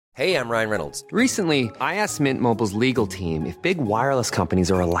Hey, I'm Ryan Reynolds. Recently, I asked Mint Mobile's legal team if big wireless companies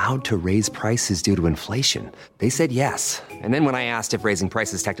are allowed to raise prices due to inflation. They said yes. And then when I asked if raising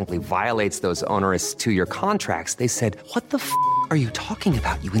prices technically violates those onerous two-year contracts, they said, "What the f*** are you talking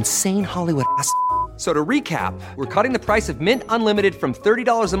about, you insane Hollywood ass?" So to recap, we're cutting the price of Mint Unlimited from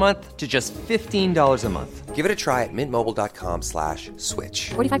 $30 a month to just $15 a month. Give it a try at mintmobile.com/switch.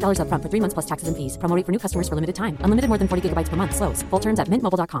 $45 up front for 3 months plus taxes and fees. Promo rate for new customers for limited time. Unlimited more than 40 gigabytes per month. Slows full terms at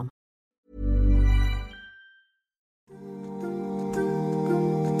mintmobile.com.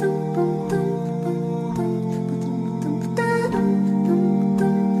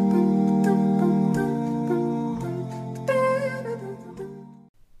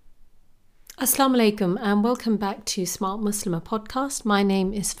 Assalamu alaikum and welcome back to Smart Muslimah podcast. My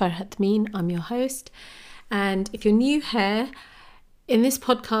name is Farhat Meen. I'm your host. And if you're new here, in this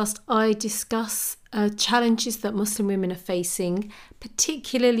podcast, I discuss challenges that Muslim women are facing,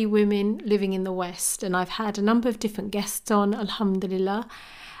 particularly women living in the West. And I've had a number of different guests on, alhamdulillah.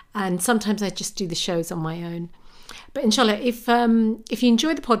 And sometimes I just do the shows on my own. But inshallah, if you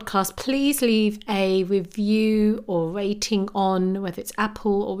enjoy the podcast, please leave a review or rating on whether it's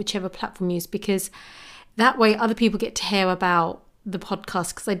Apple or whichever platform you use, because that way other people get to hear about the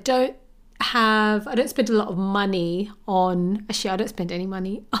podcast. Because I don't spend a lot of money on, actually I don't spend any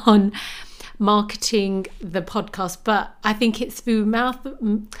money on marketing the podcast, but I think it's through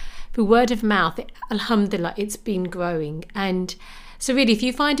word of mouth, alhamdulillah, it's been growing. And so really, if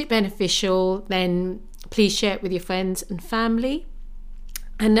you find it beneficial, then please share it with your friends and family.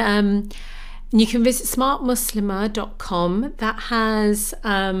 And you can visit smartmuslimah.com. That has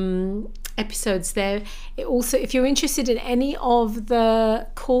episodes there. It also, if you're interested in any of the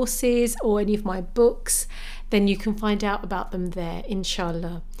courses or any of my books, then you can find out about them there,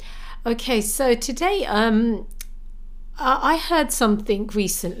 inshallah. Okay, so today I heard something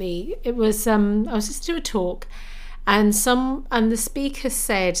recently. It was I was listening to a talk, and the speaker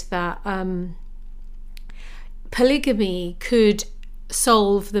said that polygamy could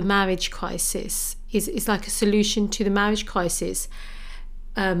solve the marriage crisis, is like a solution to the marriage crisis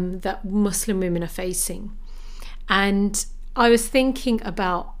that Muslim women are facing. And I was thinking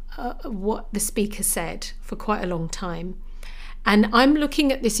about what the speaker said for quite a long time. And I'm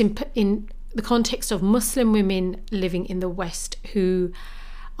looking at this in the context of Muslim women living in the West who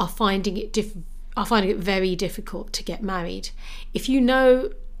are finding it very difficult to get married. If you know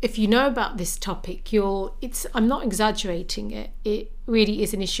about this topic, I'm not exaggerating it. It really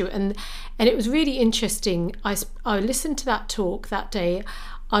is an issue, and it was really interesting. I listened to that talk that day.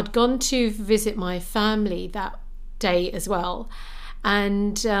 I'd gone to visit my family that day as well,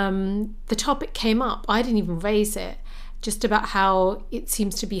 and the topic came up. I didn't even raise it, just about how it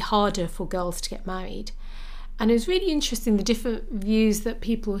seems to be harder for girls to get married, and it was really interesting the different views that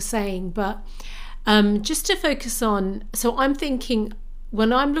people were saying. But just to focus on, so I'm thinking,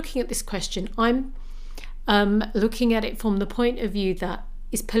 when I'm looking at this question, I'm looking at it from the point of view that,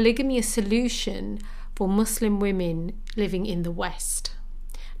 is polygamy a solution for Muslim women living in the West,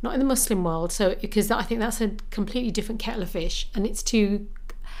 not in the Muslim world? So, because I think that's a completely different kettle of fish, and it's too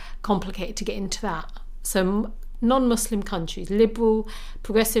complicated to get into that. So non-Muslim countries,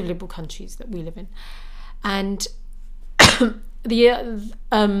 progressive liberal countries that we live in. And to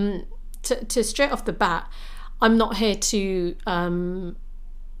straight off the bat, I'm not here to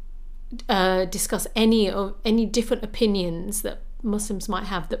discuss any different opinions that Muslims might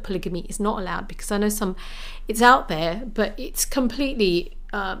have that polygamy is not allowed, because I know it's out there, but it's completely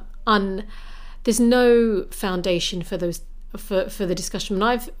there's no foundation for those for the discussion.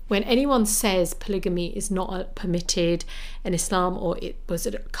 When anyone says polygamy is not permitted in Islam, or it was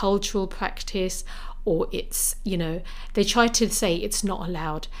a cultural practice, or it's, they try to say it's not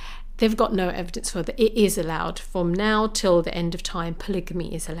allowed. They've got no evidence for that. It is allowed. From now till the end of time,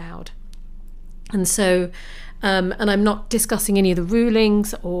 polygamy is allowed. And so, and I'm not discussing any of the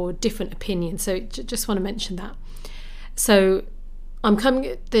rulings or different opinions. So just want to mention that. So I'm coming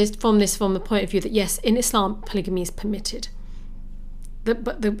at this from the point of view that, yes, in Islam, polygamy is permitted.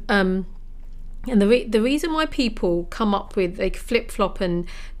 And the reason why people come up with, they flip-flop and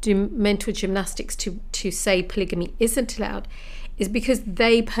do mental gymnastics to say polygamy isn't allowed, is because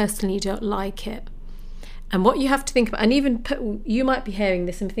they personally don't like it. And what you have to think about, and even you might be hearing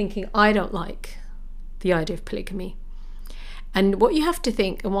this and thinking, I don't like the idea of polygamy. And what you have to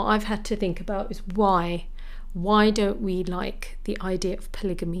think, and what I've had to think about, is why don't we like the idea of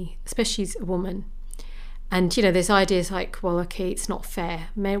polygamy, especially as a woman? And there's ideas like, well, okay, it's not fair.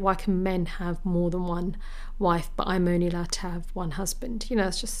 Why can men have more than one wife, but I'm only allowed to have one husband?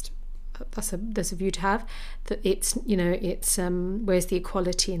 It's just there's a view to have, that it's, you know, it's where's the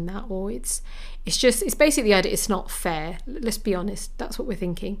equality in that, or it's basically the idea it's not fair. Let's be honest, that's what we're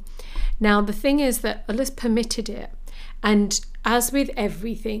thinking. Now the thing is that Allah's permitted it, and as with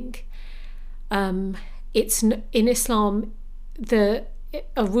everything, it's in Islam,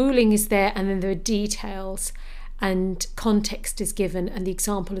 a ruling is there, and then there are details and context is given, and the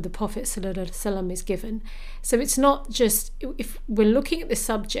example of the Prophet ﷺ is given. So it's not just, if we're looking at this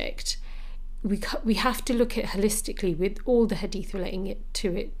subject, we have to look at it holistically, with all the hadith relating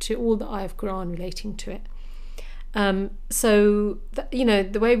to all the ayah of Quran relating to it. So you know,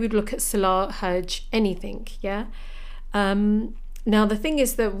 the way we'd look at Salah, Hajj, anything, yeah. Now the thing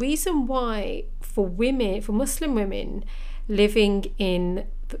is, the reason why for Muslim women living in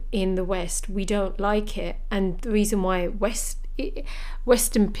the West, we don't like it, and the reason why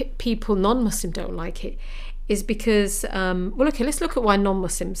Western people, non-Muslim, don't like it, is because well, okay, let's look at why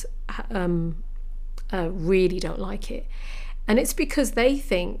non-Muslims really don't like it, and it's because they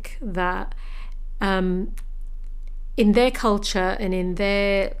think that in their culture and in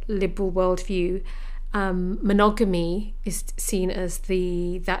their liberal worldview, monogamy is seen as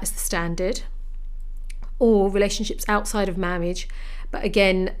that is the standard, or relationships outside of marriage. But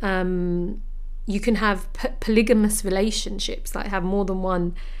again, you can have polygamous relationships, like have more than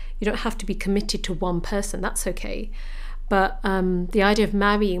one. You don't have to be committed to one person, that's okay. But the idea of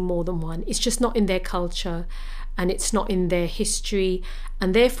marrying more than one, it's just not in their culture, and it's not in their history,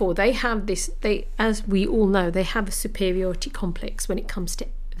 and therefore they have as we all know, they have a superiority complex when it comes to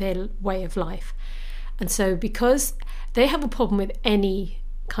their way of life. And so because they have a problem with any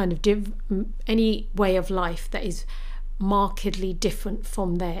kind of any way of life that is markedly different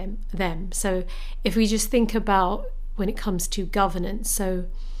from them. So if we just think about when it comes to governance, so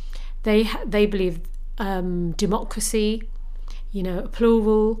they believe democracy, you know, a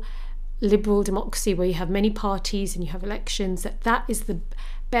plural liberal democracy where you have many parties and you have elections, that is the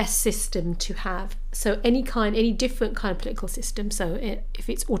best system to have. So any different kind of political system, so if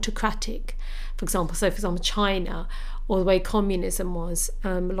it's autocratic, for example, China, or the way communism was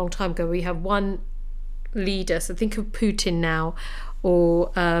a long time ago, where you have one leader, so think of Putin now,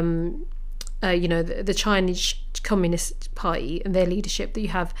 or you know, the Chinese Communist Party and their leadership, that you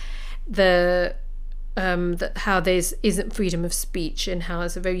have how there isn't freedom of speech, and how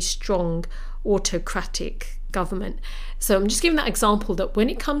it's a very strong autocratic government. So I'm just giving that example, that when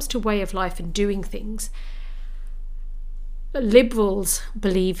it comes to way of life and doing things, liberals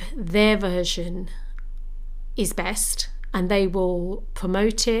believe their version is best, and they will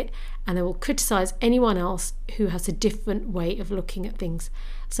promote it, and they will criticize anyone else who has a different way of looking at things.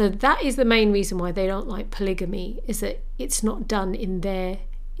 So that is the main reason why they don't like polygamy, is that it's not done in their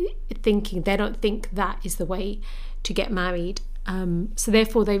thinking. They don't think that is the way to get married, so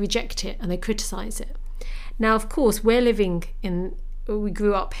therefore they reject it and they criticize it. Now of course we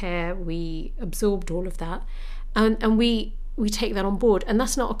grew up here, we absorbed all of that, and we take that on board, and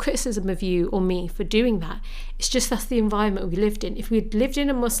that's not a criticism of you or me for doing that. It's just that's the environment we lived in. If we'd lived in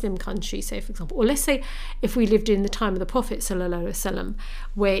a Muslim country, say for example, or let's say if we lived in the time of the Prophet ﷺ,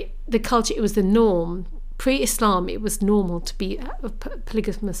 where the culture, it was the norm, pre-Islam, it was normal to be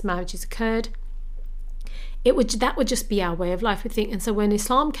polygamous marriages occurred, that would just be our way of life, we think. And so when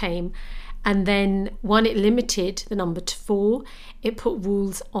Islam came, and then it limited the number to 4. It put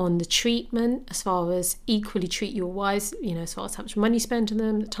rules on the treatment, as far as equally treat your wives, you know, as far as how much money you spend on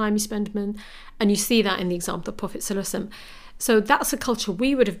them, the time you spend on them. And you see that in the example of Prophet ﷺ. So that's a culture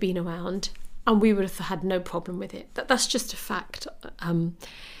we would have been around, and we would have had no problem with it. That's just a fact.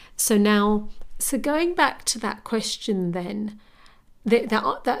 So going back to that question then,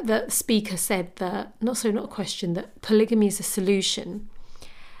 that speaker said that, not a question, that polygamy is a solution.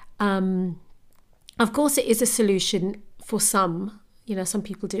 Of course it is a solution for some, you know, some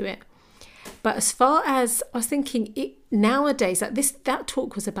people do it. But as far as I was thinking, nowadays, that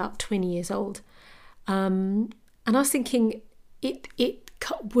talk was about 20 years old. And I was thinking it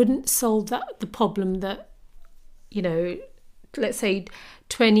wouldn't solve the problem that, you know, let's say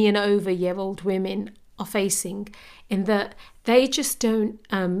 20 and over year old women are facing, in that they just don't,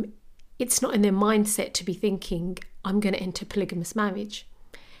 it's not in their mindset to be thinking, I'm going to enter polygamous marriage.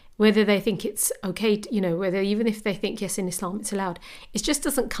 Whether they think it's okay, you know, whether even if they think, yes, in Islam it's allowed, it just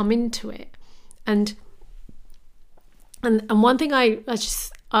doesn't come into it. And one thing I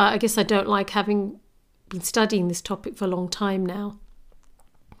guess I don't like, having been studying this topic for a long time now,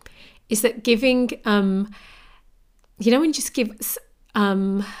 is that giving, you know, when you just give,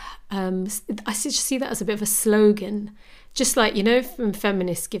 I just see that as a bit of a slogan, just like, you know, when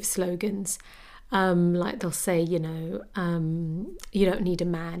feminists give slogans. Like they'll say, you don't need a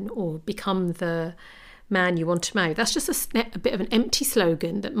man, or become the man you want to marry. That's just a bit of an empty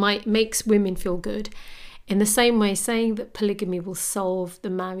slogan that makes women feel good. In the same way, saying that polygamy will solve the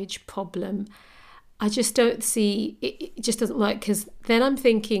marriage problem, I just don't see, it just doesn't work, because then I'm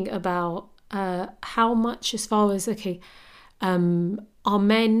thinking about how much, as far as, are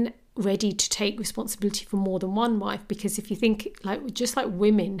men ready to take responsibility for more than one wife? Because if you think, just like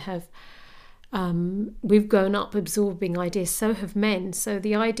women have, we've grown up absorbing ideas, so have men. So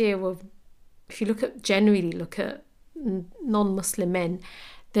the idea of, if you generally look at non-Muslim men,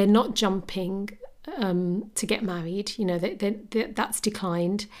 they're not jumping to get married. That's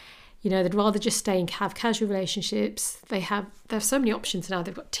declined. They'd rather just stay and have casual relationships. They have so many options now.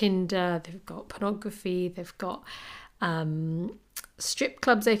 They've got Tinder, they've got pornography, they've got strip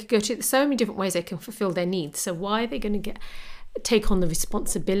clubs they could go to. There's so many different ways they can fulfill their needs. So why are they going to take on the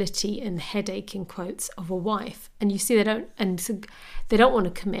responsibility and headache, in quotes, of a wife? And you see, they don't want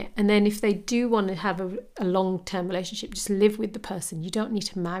to commit. And then if they do want to have a long-term relationship, just live with the person. You don't need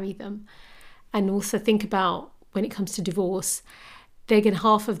to marry them. And also think about, when it comes to divorce,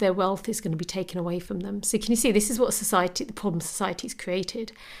 half of their wealth is going to be taken away from them. So can you see, this is what the problem society's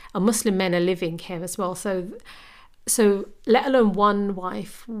created. And Muslim men are living here as well. So let alone one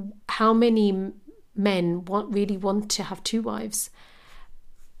wife, how many men really want to have two wives?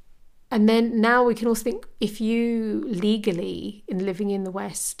 And then now we can also think, if you legally, in living in the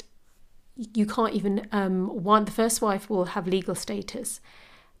West, you can't even, the first wife will have legal status,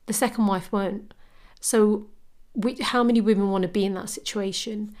 the second wife won't. So how many women want to be in that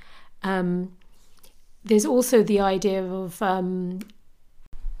situation? There's also the idea of,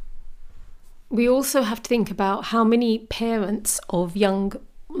 we also have to think about how many parents of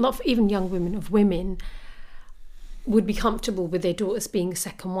not even young women, of women, would be comfortable with their daughters being a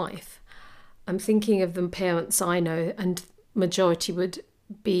second wife. I'm thinking of the parents I know, and majority would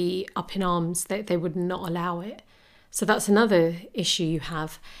be up in arms that they would not allow it. So that's another issue you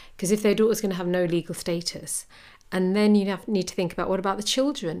have, because if their daughter's going to have no legal status, and then you need to think about, what about the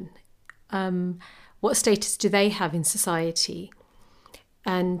children? What status do they have in society?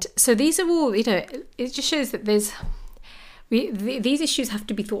 And so these are all, it just shows that these issues have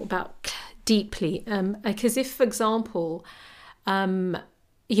to be thought about deeply. Because if, for example, what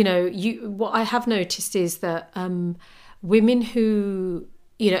I have noticed is that women who,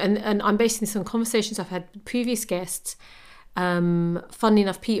 and I'm basing this on conversations I've had with previous guests, funnily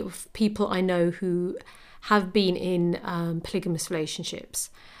enough, people I know who have been in polygamous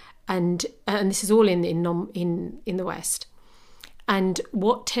relationships, and this is all in the West. And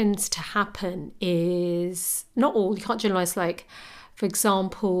what tends to happen is, not all, you can't generalise, like, for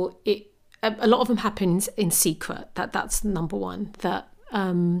example, a lot of them happens in secret. That's number one, that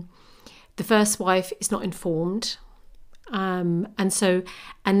the first wife is not informed. And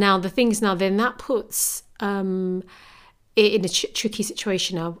now the thing is, then that puts it in a tricky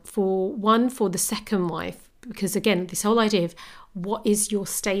situation now for the second wife, because again, this whole idea of what is your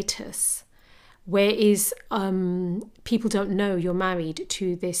status? Where is, people don't know you're married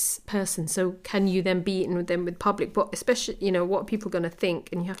to this person, so can you then be in with them with public, but especially, what are people going to think,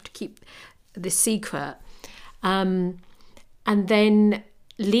 and you have to keep this secret. And then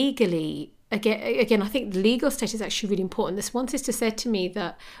legally, again, I think the legal status is actually really important. This one sister said to me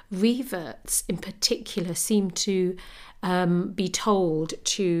that reverts in particular seem to be told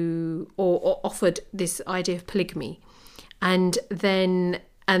to or offered this idea of polygamy, and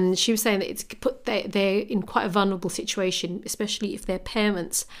she was saying that it's they're in quite a vulnerable situation, especially if their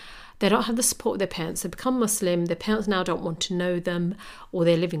parents, they don't have the support of their parents. They become Muslim, their parents now don't want to know them, or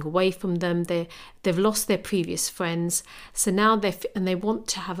they're living away from them. They've lost their previous friends, so now they want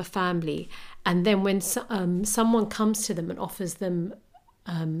to have a family. And then when someone comes to them and offers them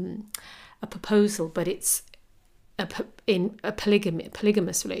a proposal, but it's in a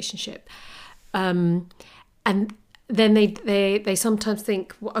polygamous relationship, and then they sometimes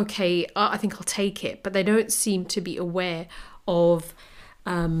think, well, okay, I think I'll take it, but they don't seem to be aware of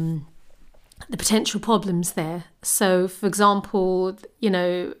the potential problems there. So, for example,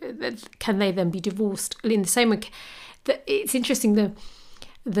 can they then be divorced? In the same way, it's interesting.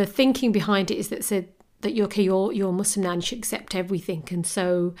 The thinking behind it is that said that you're Muslim now and you should accept everything. And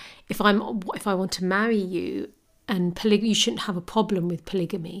so, if I want to marry you, and you shouldn't have a problem with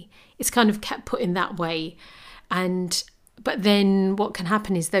polygamy. It's kind of kept put in that way. But then what can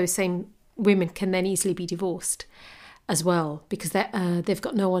happen is those same women can then easily be divorced as well, because they've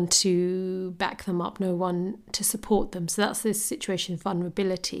got no one to back them up, no one to support them. So that's this situation of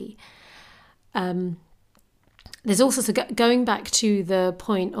vulnerability. There's also, so going back to the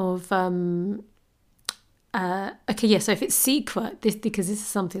point of so if it's secret, because this is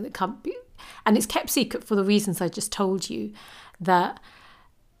something that can't be, and it's kept secret for the reasons I just told you, that,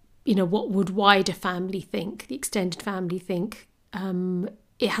 what would wider family think, the extended family think,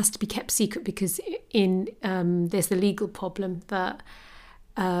 it has to be kept secret because there's the legal problem that,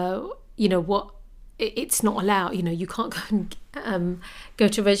 it's not allowed, you can't go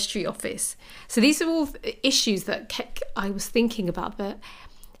to a registry office. So these are all issues that I was thinking about, that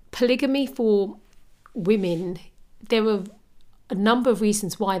polygamy for women, there are a number of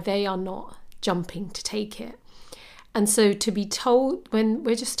reasons why they are not jumping to take it. And so to be told, when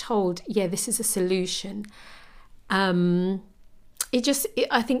we're just told, this is a solution, I just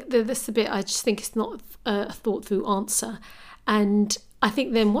think it's not a thought through answer. And I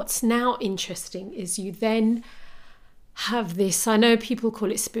think then what's now interesting is you then have this, I know people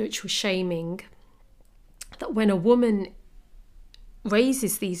call it spiritual shaming, that when a woman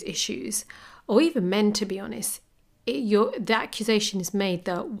raises these issues, or even men, to be honest, the accusation is made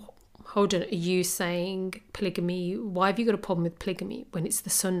that, hold on, are you saying polygamy? Why have you got a problem with polygamy when it's the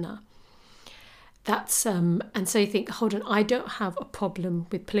Sunnah? That's and so you think, hold on, I don't have a problem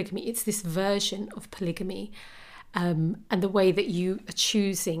with polygamy. It's this version of polygamy, and the way that you are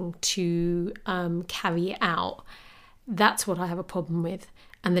choosing to carry it out. That's what I have a problem with,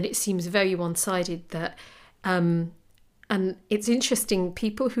 and that it seems very one-sided. That and it's interesting,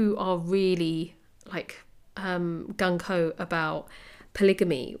 people who are really gung-ho about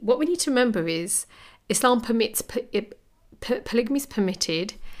polygamy, what we need to remember is Islam permits polygamy is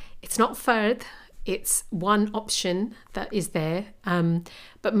permitted. It's not fard, it's one option that is there,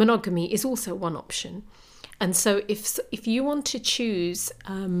 but monogamy is also one option. And so if you want to choose,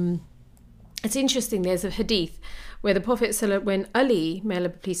 it's interesting, there's a hadith where the Prophet, when Ali, may Allah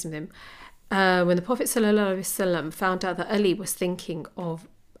be pleased with him, when the Prophet ﷺ found out that Ali was thinking of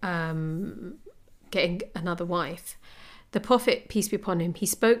getting another wife, the Prophet, peace be upon him, he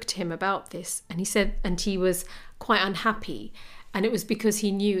spoke to him about this, and he said, and he was quite unhappy, and it was because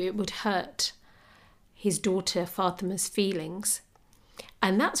he knew it would hurt his daughter Fatima's feelings.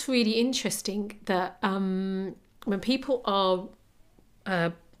 And that's really interesting, that when people are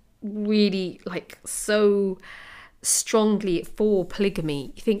really so strongly for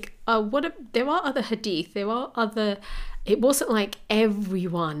polygamy, you think, there are other hadith, it wasn't like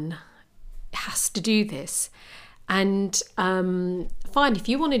everyone has to do this. And fine, if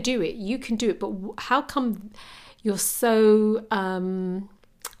you want to do it, you can do it. But how come you're so,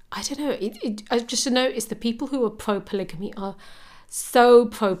 I don't know, I just noticed the people who are pro-polygamy are so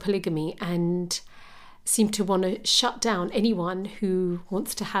pro-polygamy and seem to want to shut down anyone who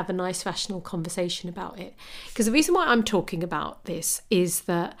wants to have a nice, rational conversation about it. Because the reason why I'm talking about this is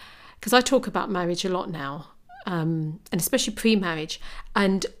that, because I talk about marriage a lot now, and especially pre-marriage,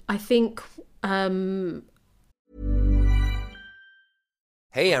 and I think...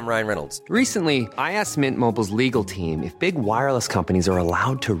 Hey, I'm Ryan Reynolds. Recently, I asked Mint Mobile's legal team if big wireless companies are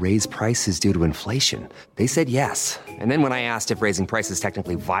allowed to raise prices due to inflation. They said yes. And then when I asked if raising prices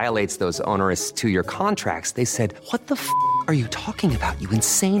technically violates those onerous 2-year contracts, they said, "What the f*** are you talking about, you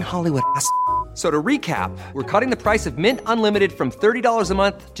insane Hollywood ass?" So to recap, we're cutting the price of Mint Unlimited from $30 a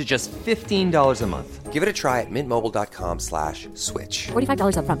month to just $15 a month. Give it a try at mintmobile.com/switch.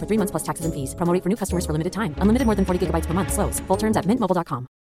 $45 up front for 3 months plus taxes and fees. Promo rate for new customers for limited time. Unlimited more than 40 gigabytes per month. Slows full terms at mintmobile.com.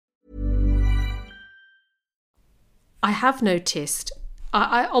 I have noticed,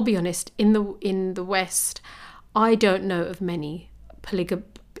 I'll be honest, in the West, I don't know of many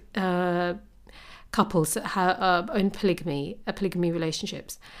couples that are in polygamy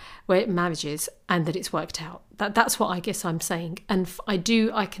relationships, marriages, and that it's worked out. That's what I guess I'm saying. And I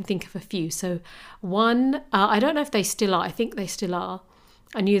can think of a few. So one, I don't know if they still are. I think they still are.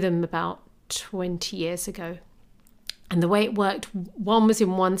 I knew them about 20 years ago. And the way it worked, one was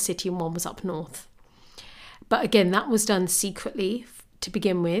in one city and one was up north. But again, that was done secretly to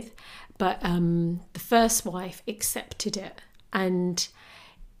begin with. But the first wife accepted it. And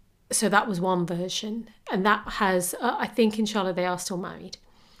so that was one version. And that has, I think, inshallah, they are still married.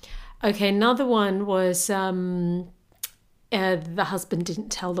 Okay, another one was the husband didn't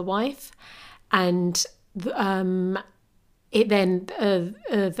tell the wife. And he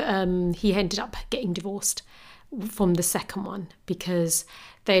ended up getting divorced from the second one, because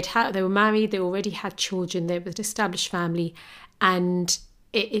they were married, they already had children, they were an established family, and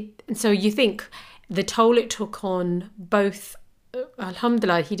so you think the toll it took on both.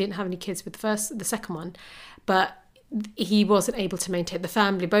 Alhamdulillah, he didn't have any kids with the second one, but he wasn't able to maintain the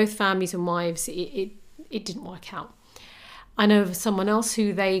family, both families and wives. It didn't work out. I know of someone else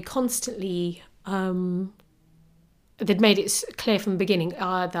who they constantly they'd made it clear from the beginning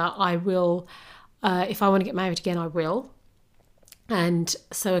that if I want to get married again, I will. And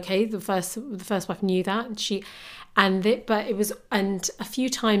so, okay, the first wife knew that, and a few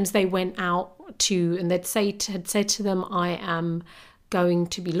times they went out to, and had said to them, I am going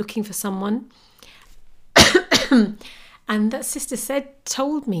to be looking for someone. And that sister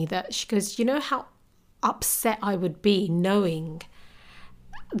told me that, she goes, you know how upset I would be knowing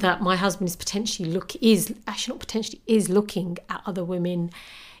that my husband is looking at other women,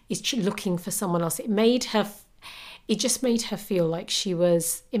 is looking for someone else. It just made her feel like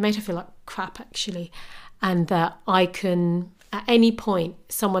it made her feel like crap, actually. And that I can, at any point,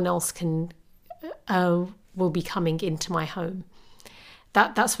 someone else will be coming into my home.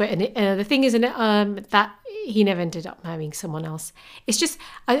 That's where, and the thing is, that he never ended up marrying someone else. It's just,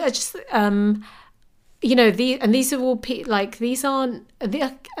 these are all these aren't.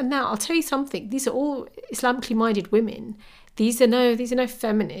 And now I'll tell you something. These are all Islamically minded women. These are no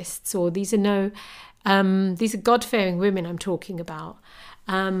feminists, or these are God-fearing women I'm talking about.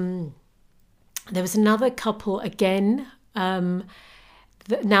 There was another couple again. Now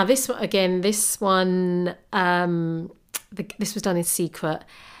this one, this was done in secret.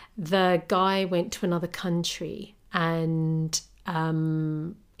 The guy went to another country and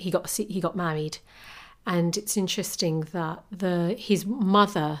he got married. And it's interesting that his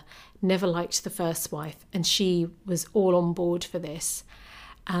mother never liked the first wife, and she was all on board for this.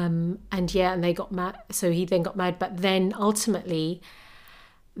 And they got married. So he then got married, but then ultimately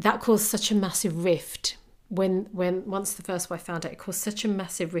that caused such a massive rift. Once the first wife found out, it caused such a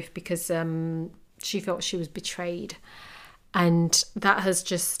massive rift because she felt she was betrayed. And that has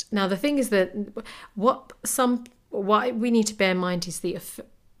just, now the thing is that what we need to bear in mind is the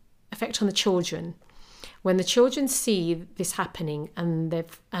effect on the children. When the children see this happening and they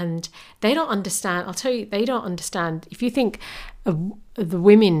don't understand, I'll tell you, they don't understand. If you think the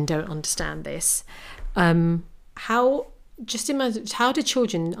women don't understand this, how do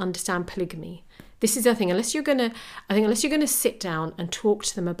children understand polygamy? This is the thing. Unless you're gonna sit down and talk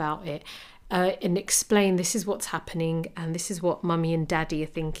to them about it, and explain this is what's happening and this is what mummy and daddy are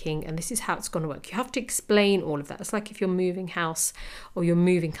thinking and this is how it's going to work. You have to explain all of that. It's like if you're moving house or you're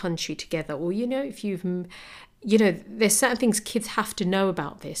moving country together, or if there's certain things kids have to know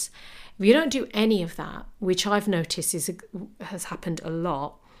about this. If you don't do any of that, which I've noticed has happened a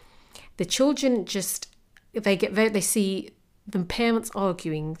lot, the children they see the parents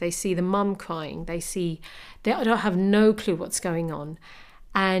arguing, they see the mum crying, they don't have no clue what's going on.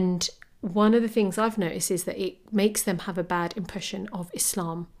 And one of the things I've noticed is that it makes them have a bad impression of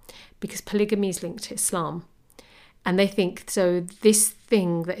Islam, because polygamy is linked to Islam. And they think, so this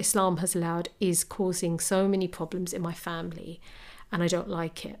thing that Islam has allowed is causing so many problems in my family and I don't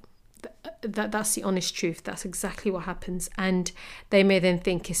like it. That's the honest truth. That's exactly what happens. And they may then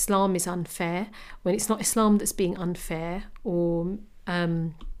think Islam is unfair, when it's not Islam that's being unfair, or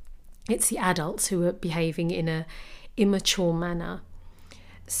it's the adults who are behaving in a immature manner.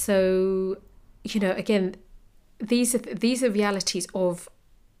 So, again, these are realities of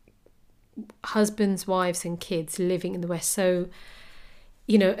husbands, wives and kids living in the West. So,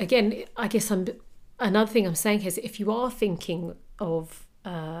 again, I guess another thing I'm saying is, if you are thinking of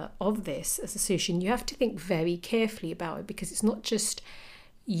this as a solution, you have to think very carefully about it, because it's not just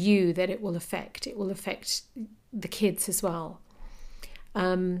you that it will affect the kids as well.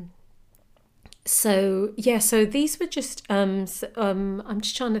 So these were just I'm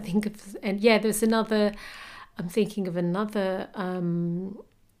just trying to think of, and there's another, I'm thinking of another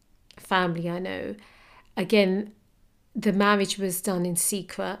family I know. Again, the marriage was done in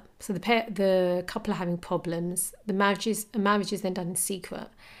secret, so the couple are having problems. The marriage is then done in secret.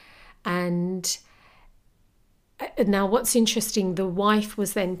 And now what's interesting, the wife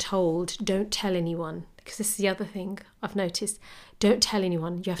was then told, don't tell anyone, because this is the other thing I've noticed, don't tell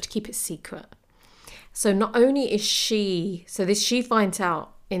anyone, you have to keep it secret. So not only is she finds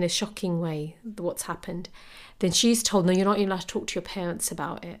out in a shocking way what's happened, then she's told, no, you're not allowed to talk to your parents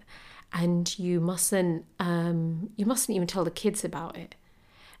about it, and you mustn't even tell the kids about it.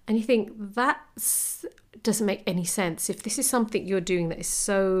 And you think that doesn't make any sense. If this is something you're doing that is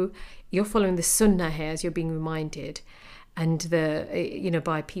so, you're following the sunnah here, as you're being reminded, and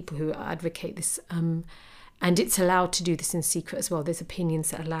by people who advocate this, and it's allowed to do this in secret as well. There's opinions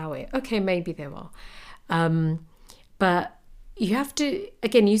that allow it. Okay, maybe there are. But you have to,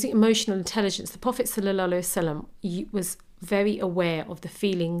 again, using emotional intelligence, the Prophet ﷺ was very aware of the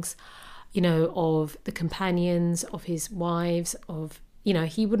feelings, of the companions, of his wives,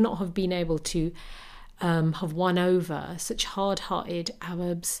 he would not have been able to have won over such hard-hearted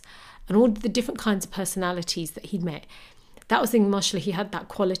Arabs and all the different kinds of personalities that he'd met. that was the thing, mashallah, he had that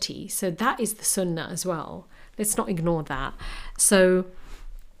quality. So that is the sunnah as well. Let's not ignore that. So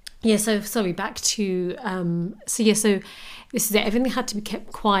yeah, so sorry, back to so this is it. Everything had to be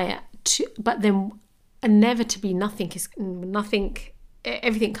kept quiet, but then inevitably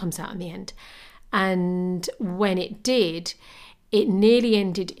everything comes out in the end. And when it did, it nearly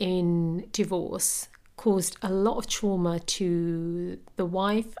ended in divorce, caused a lot of trauma to the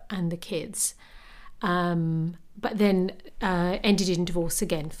wife and the kids, but then ended in divorce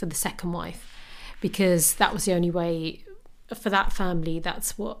again for the second wife, because that was the only way for that family.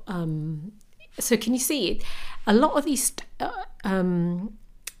 That's what so can you see it? A lot of these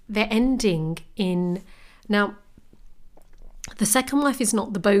they're ending in, now the second wife is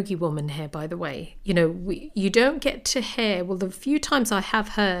not the bogey woman here, by the way. You know, you don't get to hear, well, the few times I have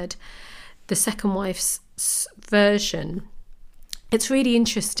heard the second wife's version, it's really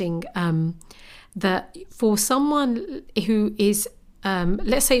interesting that for someone who is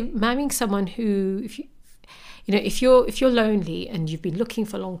let's say marrying someone who, if you're lonely and you've been looking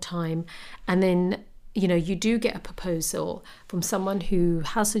for a long time, and then you do get a proposal from someone who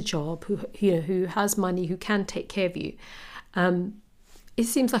has a job, who has money, who can take care of you, it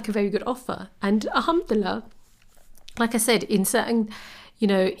seems like a very good offer. And alhamdulillah, like I said, in certain,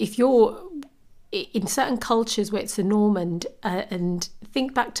 if you're in certain cultures where it's the norm, and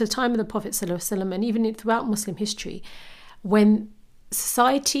think back to the time of the Prophet ﷺ, and even throughout Muslim history, when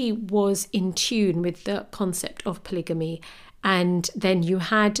society was in tune with the concept of polygamy, and then you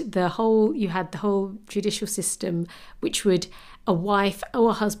had the whole judicial system, which a wife or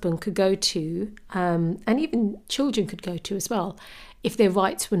a husband could go to, and even children could go to as well, if their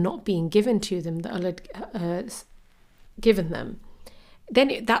rights were not being given to them that Allah had given them.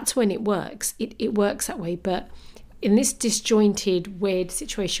 Then that's when it works. It works that way. But in this disjointed, weird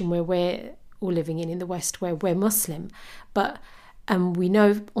situation where we're all living in the West, where we're Muslim, but we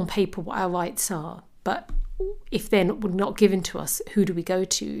know on paper what our rights are, but if they're not given to us, who do we go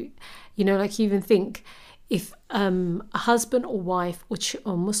to? Like, you even think, if a husband or wife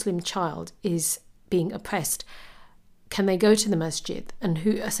or Muslim child is being oppressed, can they go to the masjid and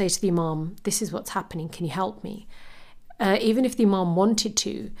say to the imam, this is what's happening, can you help me? Even if the imam wanted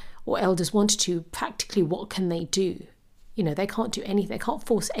to, or elders wanted to, practically what can they do? They can't do anything. They can't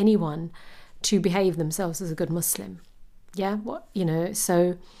force anyone to behave themselves as a good Muslim. Yeah,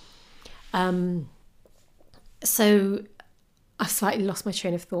 so I slightly lost my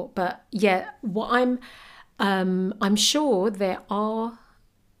train of thought, but yeah, what I'm sure there are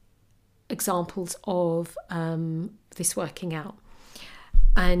examples of this working out,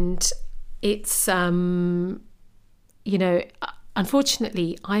 and it's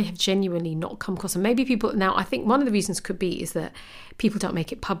unfortunately, I have genuinely not come across, and maybe people now, I think one of the reasons could be is that people don't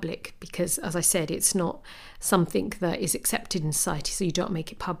make it public, because, as I said, it's not something that is accepted in society, so you don't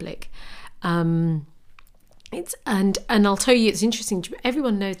make it public. And I'll tell you, it's interesting.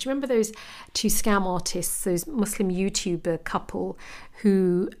 Everyone knows. Do you remember those two scam artists, those Muslim YouTuber couple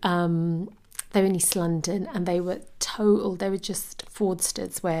who they're in East London, and they were just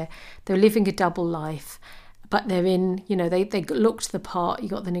fraudsters, where they're living a double life, but they're in, they looked the part. You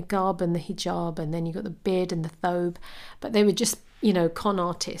got the niqab and the hijab, and then you got the beard and the thobe, but they were just, con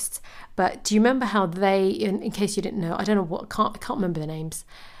artists. But do you remember how they, in case you didn't know, I don't know what, I can't remember the names,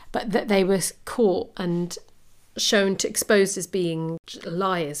 but that they were caught and shown to exposed as being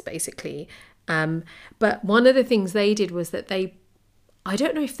liars, basically. But one of the things they did was that I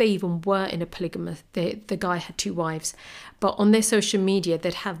don't know if they even were in a polygamous, the guy had two wives, but on their social media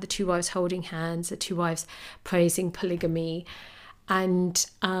they'd have the two wives holding hands, the two wives praising polygamy, and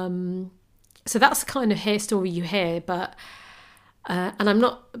so that's the kind of hair story you hear. But and I'm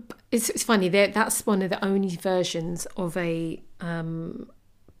not, it's funny, that's one of the only versions of a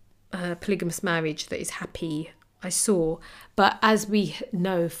polygamous marriage that is happy I saw, but as we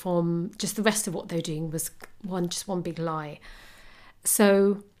know from just the rest of what they're doing was one big lie.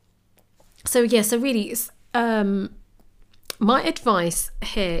 So really, it's, my advice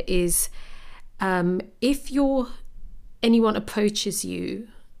here is, if anyone approaches you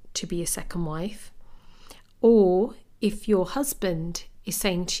to be a second wife, or if your husband is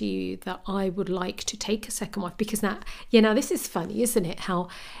saying to you that I would like to take a second wife, because now this is funny, isn't it? How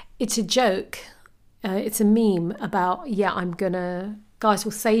it's a joke, it's a meme about, guys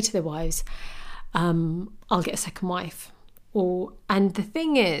will say to their wives, I'll get a second wife. And the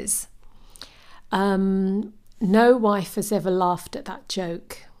thing is, no wife has ever laughed at that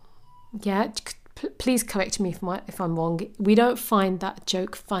joke. Yeah, please correct me if I'm wrong. We don't find that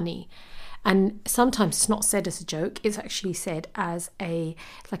joke funny. And sometimes it's not said as a joke, it's actually said as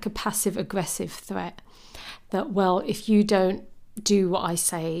like a passive aggressive threat. that, well, if you don't do what I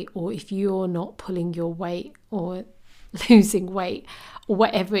say, or if you're not pulling your weight or losing weight, or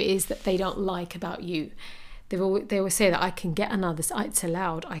whatever it is that they don't like about you, they will say that I can get another, it's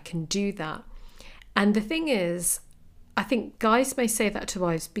allowed, I can do that. And the thing is, I think guys may say that to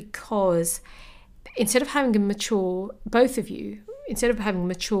wives because instead of having a mature, both of you, instead of having a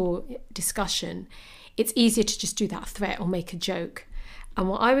mature discussion, it's easier to just do that threat or make a joke. And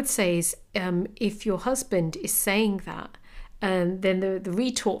what I would say is, if your husband is saying that, then the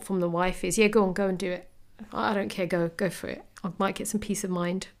retort from the wife is, yeah, go and do it. I don't care, go for it. I might get some peace of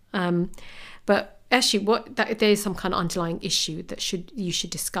mind. But actually, there is some kind of underlying issue that you should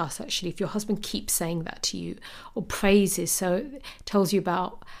discuss. Actually, if your husband keeps saying that to you or praises, so tells you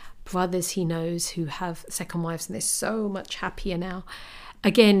about brothers he knows who have second wives and they're so much happier now.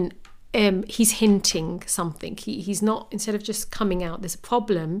 Again, he's hinting something. He's not, instead of just coming out, there's a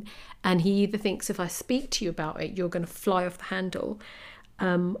problem, and he either thinks if I speak to you about it, you're going to fly off the handle,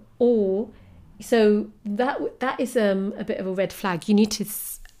 or so that is a bit of a red flag. You need to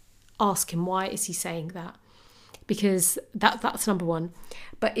ask him, why is he saying that? Because that's number one.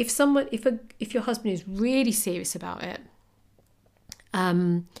 But if your husband is really serious about it,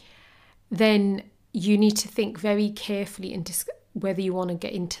 then you need to think very carefully and whether you want to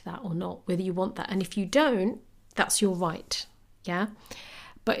get into that or not, whether you want that. And if you don't, that's your right, yeah?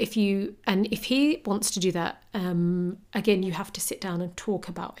 But if he wants to do that, again, you have to sit down and talk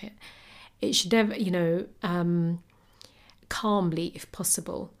about it. It should never, calmly if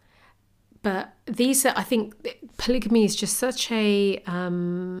possible. But I think polygamy is just such a,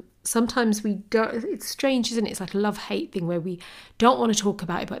 sometimes we don't, it's strange, isn't it? It's like a love-hate thing where we don't want to talk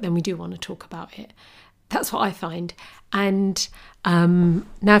about it, but then we do want to talk about it. That's what I find. And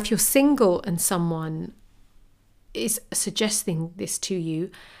now if you're single and someone is suggesting this to you,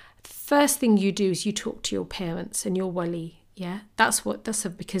 first thing you do is you talk to your parents and your wali, yeah?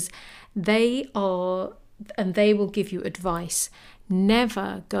 Because they are, and they will give you advice.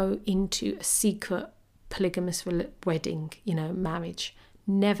 Never go into a secret polygamous wedding, marriage.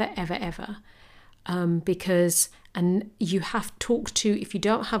 Never, ever, ever. Because, and you have to talk to, if you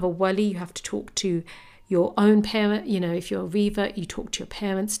don't have a wali, you have to talk to your own parent. If you're a revert, you talk to your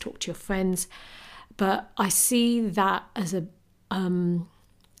parents, talk to your friends. But I see that as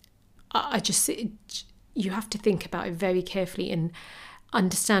you have to think about it very carefully and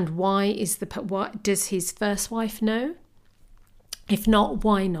understand what does his first wife know? If not,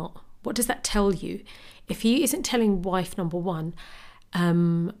 why not? What does that tell you? If he isn't telling wife number one,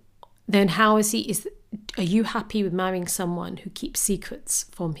 then how are you happy with marrying someone who keeps secrets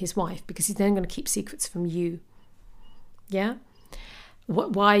from his wife? Because he's then going to keep secrets from you. Yeah?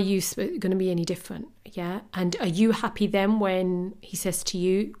 Why are you going to be any different? Yeah? And are you happy then when he says to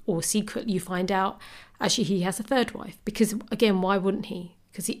you, or secretly you find out, actually he has a third wife? Because again, why wouldn't he?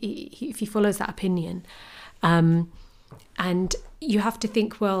 Because if he follows that opinion. And you have to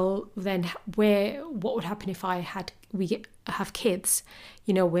think, well, then what would happen if we have kids?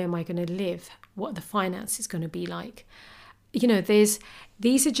 Where am I going to live? What are the finances going to be like? These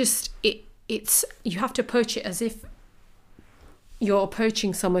are just, you have to approach it as if you're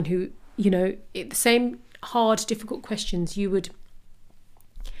approaching someone who, the same hard, difficult questions you would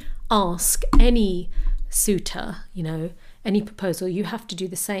ask any suitor, any proposal, you have to do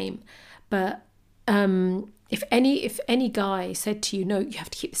the same. But if any guy said to you, no, you have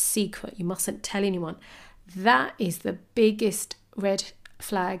to keep a secret, you mustn't tell anyone, that is the biggest red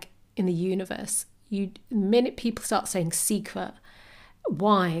flag in the universe. The minute people start saying secret,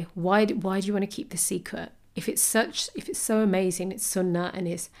 why do you want to keep the secret? If it's so amazing, it's sunnah, and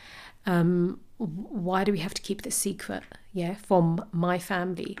it's why do we have to keep the secret? Yeah, from my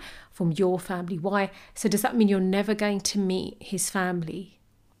family, from your family. Why? So does that mean you're never going to meet his family?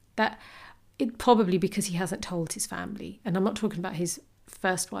 Probably because he hasn't told his family. And I'm not talking about his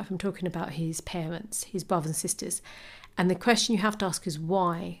first wife, I'm talking about his parents, his brothers and sisters. And the question you have to ask is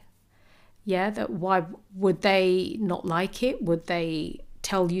why? Yeah, why would they not like it? Would they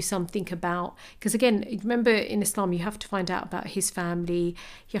tell you something about? Because again, remember in Islam, you have to find out about his family,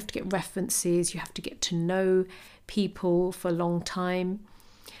 you have to get references, you have to get to know people for a long time.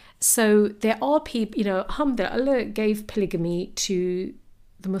 So there are people, alhamdulillah, Allah gave polygamy to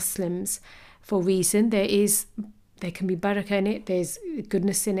the Muslims for a reason. There can be barakah in it, there's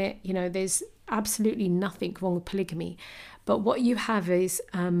goodness in it, there's absolutely nothing wrong with polygamy. But what you have is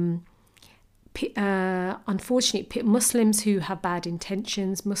unfortunately Muslims who have bad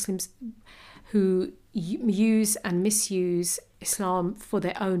intentions, Muslims who use and misuse Islam for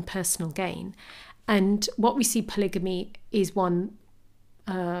their own personal gain. And what we see polygamy is one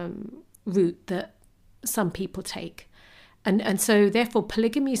route that some people take. And so therefore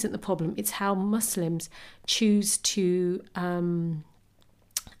polygamy isn't the problem. It's how Muslims choose to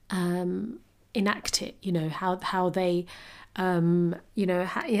enact it, how they how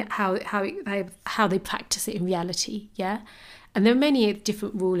they practice it in reality. And there are many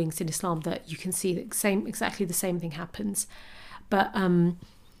different rulings in Islam that you can see that exactly the same thing happens. But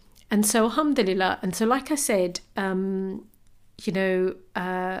and so alhamdulillah, and so like I said,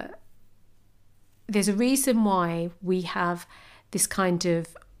 there's a reason why we have this kind of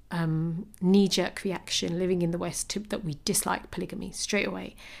knee-jerk reaction living in the West that we dislike polygamy straight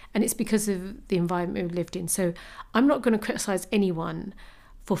away. And it's because of the environment we've lived in. So I'm not going to criticize anyone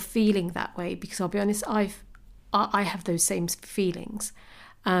for feeling that way, because I'll be honest, I have those same feelings.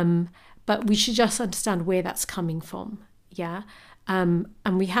 But we should just understand where that's coming from. And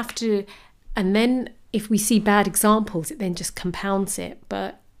we have to, and then if we see bad examples, it then just compounds it.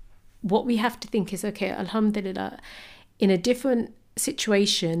 But what we have to think is, okay, alhamdulillah, in a different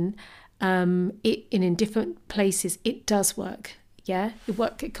situation, in different places, it does work.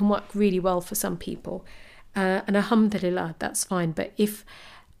 It can work really well for some people, and alhamdulillah, that's fine. But if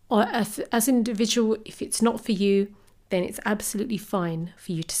as an individual, if it's not for you, then it's absolutely fine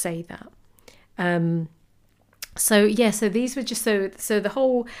for you to say that. So these were just so the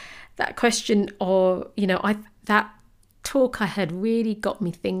whole that question, or that talk I had really got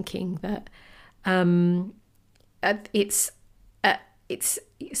me thinking that it's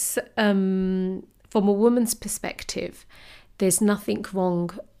from a woman's perspective, there's nothing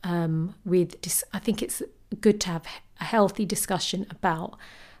wrong with this. I think it's good to have a healthy discussion about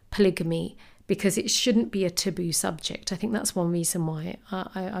polygamy, because it shouldn't be a taboo subject. I think that's one reason why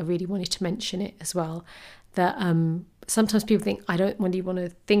I really wanted to mention it as well. That sometimes people think I don't really want to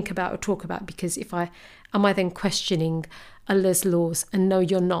think about or talk about, because am I then questioning Allah's laws? And no,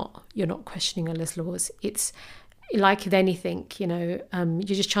 you're not. You're not questioning Allah's laws. It's like with anything, you're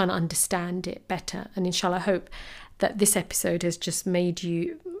just trying to understand it better. And inshallah, I hope that this episode has just made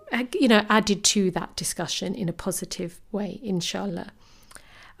you, added to that discussion in a positive way, inshallah.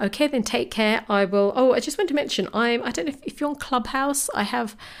 Okay, then take care. I just want to mention, I don't know if you're on Clubhouse.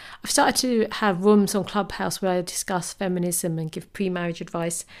 I've started to have rooms on Clubhouse where I discuss feminism and give pre-marriage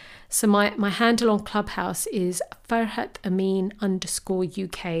advice. So my handle on Clubhouse is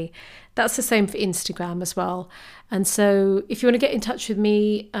 _UK. That's the same for Instagram as well. And so if you want to get in touch with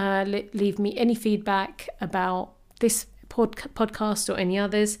me, leave me any feedback about this podcast or any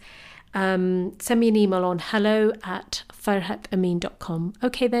others, send me an email on hello@farhatamin.com.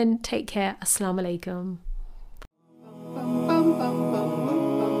 Okay then, take care. Assalamu alaikum.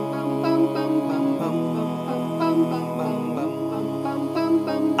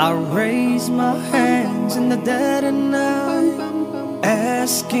 I raise my hands in the dead of night,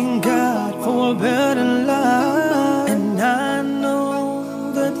 asking God for a better life. And I know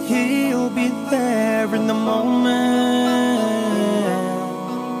that He'll be there in the moment.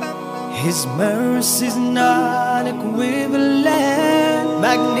 His mercy's not equivalent,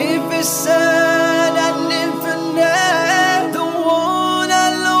 magnificent and infinite, the one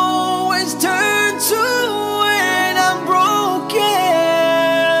I'll always turn to when I'm broken.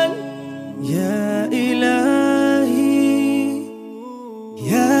 Ya Ilahi,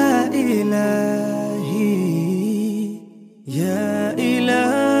 Ya Ilahi, Ya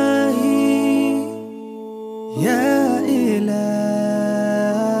Ilahi, Ya Ilahi.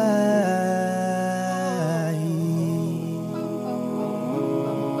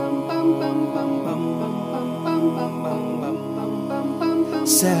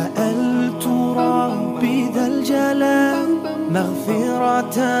 سألت ربي ذا الجلال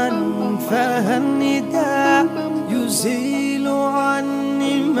مغفرة فها النداء يزيل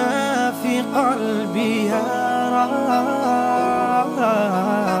عني ما في قلبي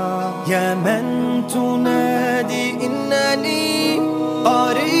يا من تنادي إنني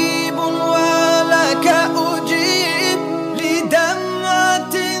قريب ولك أجيب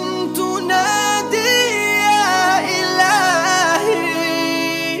لدمعة تنادي يا إلهي.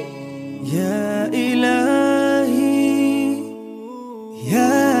 Yeah.